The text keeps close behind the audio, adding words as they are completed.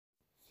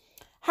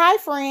Hi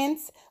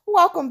friends,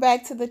 welcome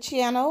back to the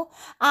channel.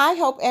 I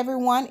hope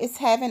everyone is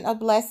having a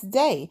blessed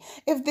day.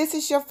 If this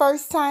is your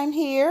first time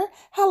here,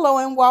 hello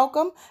and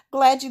welcome.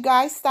 Glad you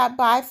guys stopped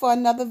by for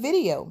another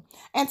video.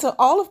 And to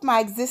all of my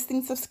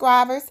existing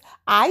subscribers,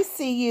 I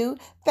see you.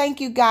 Thank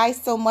you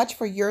guys so much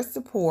for your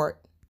support.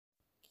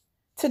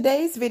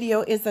 Today's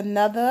video is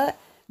another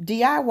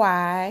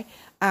DIY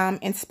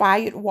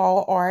inspired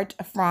wall art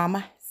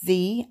from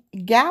the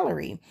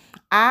Gallerie.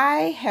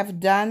 I have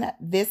done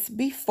this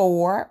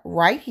before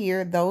right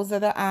here. Those are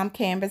the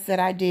canvas that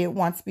I did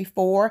once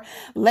before.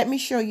 Let me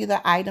show you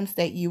the items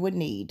that you would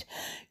need.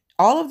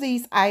 All of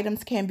these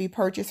items can be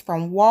purchased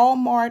from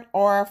Walmart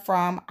or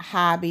from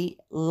Hobby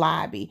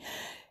Lobby.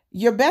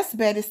 Your best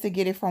bet is to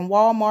get it from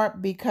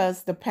Walmart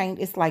because the paint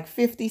is like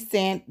 50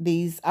 cents.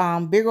 These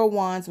bigger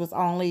ones was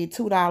only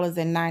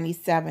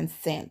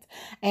 $2.97.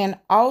 And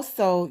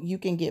also you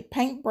can get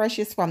paint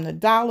brushes from the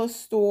dollar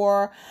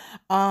store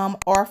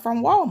or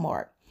from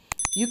Walmart.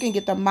 You can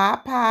get the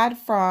Mod Pod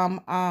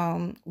from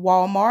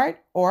Walmart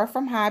or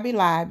from Hobby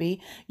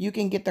Lobby. You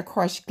can get the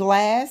crushed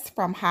glass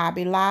from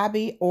Hobby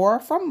Lobby or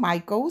from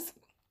Michael's.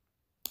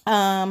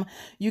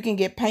 You can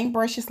get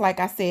paintbrushes, like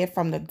I said,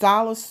 from the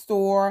dollar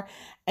store,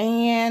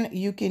 and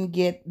you can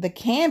get the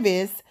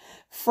canvas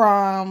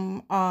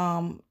from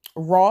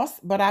Ross,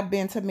 but I've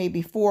been to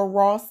maybe 4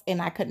 Ross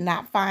and I could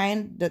not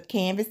find the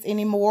canvas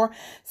anymore.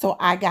 So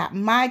I got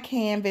my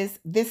canvas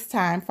this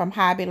time from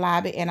Hobby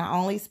Lobby and I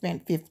only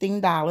spent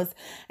 $15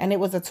 and it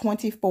was a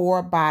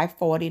 24 by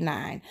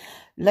 49.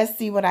 Let's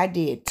see what I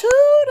did.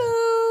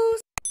 Toodles!